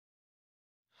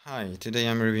Hi, today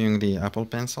I'm reviewing the Apple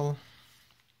Pencil.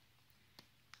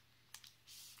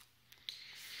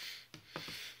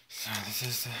 So this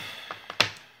is the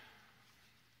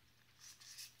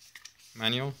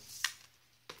manual.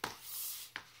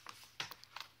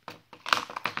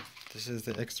 This is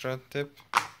the extra tip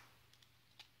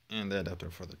and the adapter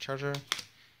for the charger.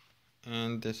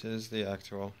 And this is the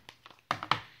actual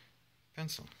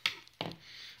pencil.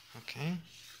 Okay,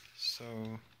 so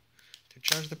to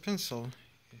charge the pencil,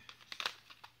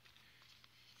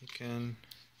 you can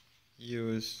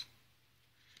use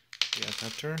the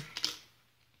adapter.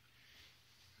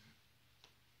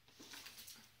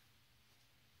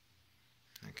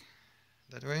 Like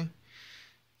that way.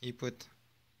 You put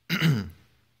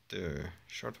the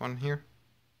short one here,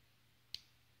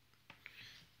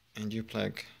 and you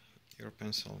plug your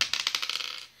pencil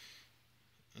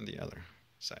in the other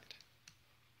side,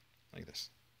 like this.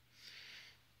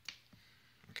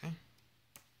 Okay.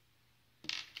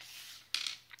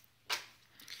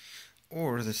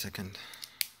 Or the second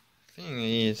thing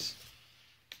is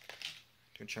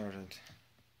to charge it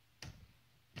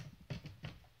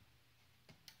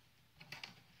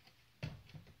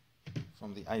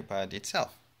from the iPad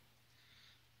itself.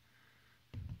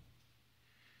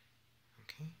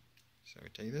 Okay, so we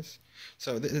take this.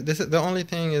 So this is the only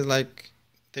thing is like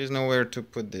there's nowhere to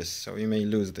put this, so you may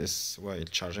lose this while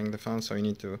charging the phone. So you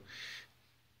need to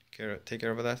take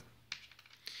care of that.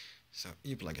 So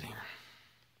you plug it here.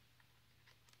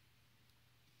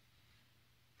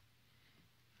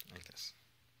 Like this.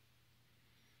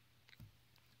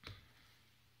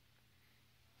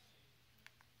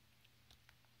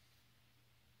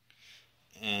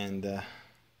 And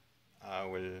I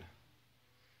will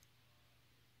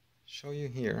show you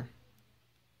here.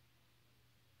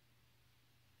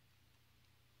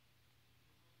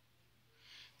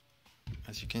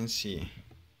 As you can see,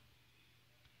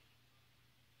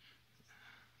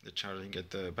 the charge, you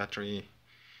get the battery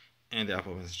and the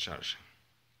Apple Pencil charge.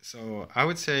 So I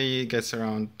would say it gets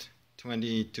around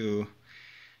 20 to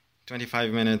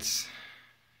 25 minutes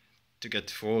to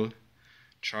get full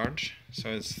charge, so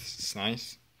it's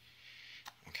nice.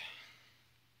 Okay.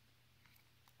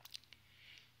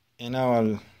 And now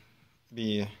I'll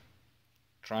be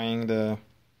trying to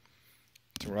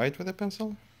write with a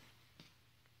pencil.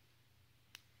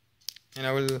 And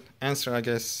I will answer, I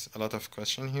guess, a lot of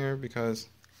questions here, because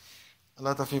a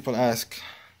lot of people ask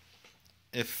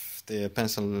if the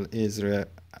pencil is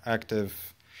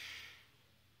reactive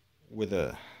with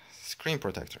a screen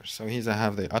protector. So here I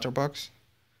have the Otterbox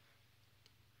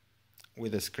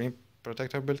with a screen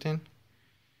protector built in.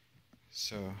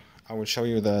 So I will show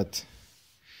you that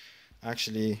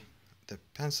actually the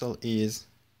pencil is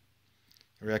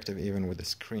reactive even with the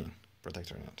screen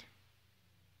protector in it.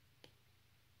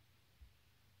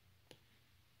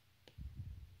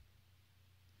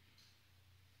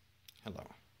 Hello.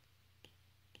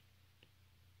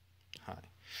 Hi.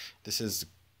 This is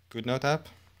GoodNote app.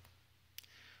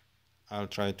 I'll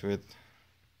try it with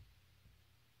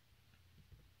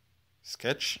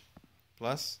Sketch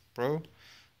Plus Pro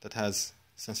that has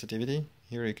sensitivity.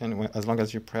 Here you can, as long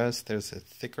as you press, there's a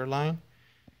thicker line,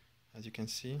 as you can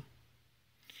see.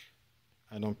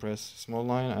 I don't press small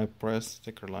line, I press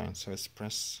thicker line, so it's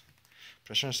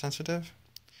pressure sensitive.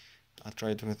 I'll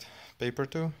try it with paper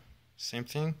too, same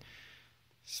thing.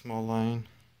 Small line,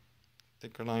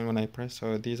 thicker line when I press,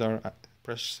 so these are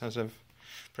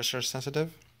pressure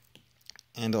sensitive.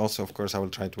 And also, of course, I will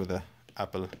try it with the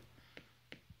Apple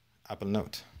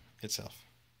Note itself.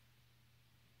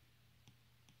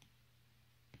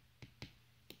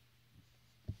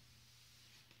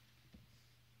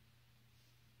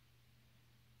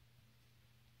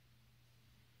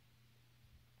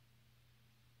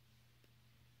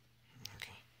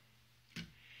 Okay.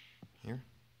 Here.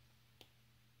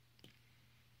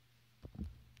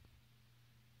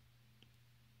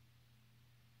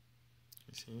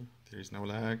 You see, there is no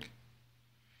lag.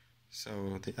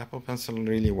 So the Apple Pencil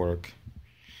really works.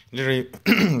 Literally,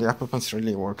 the Apple Pencil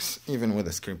really works even with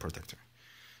a screen protector.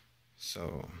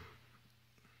 So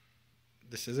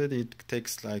this is it. It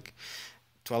takes like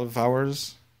 12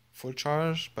 hours full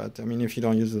charge, but I mean, if you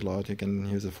don't use it a lot, you can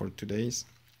use it for 2 days.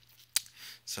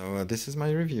 So this is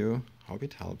my review. Hope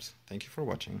it helps. Thank you for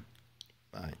watching.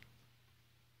 Bye.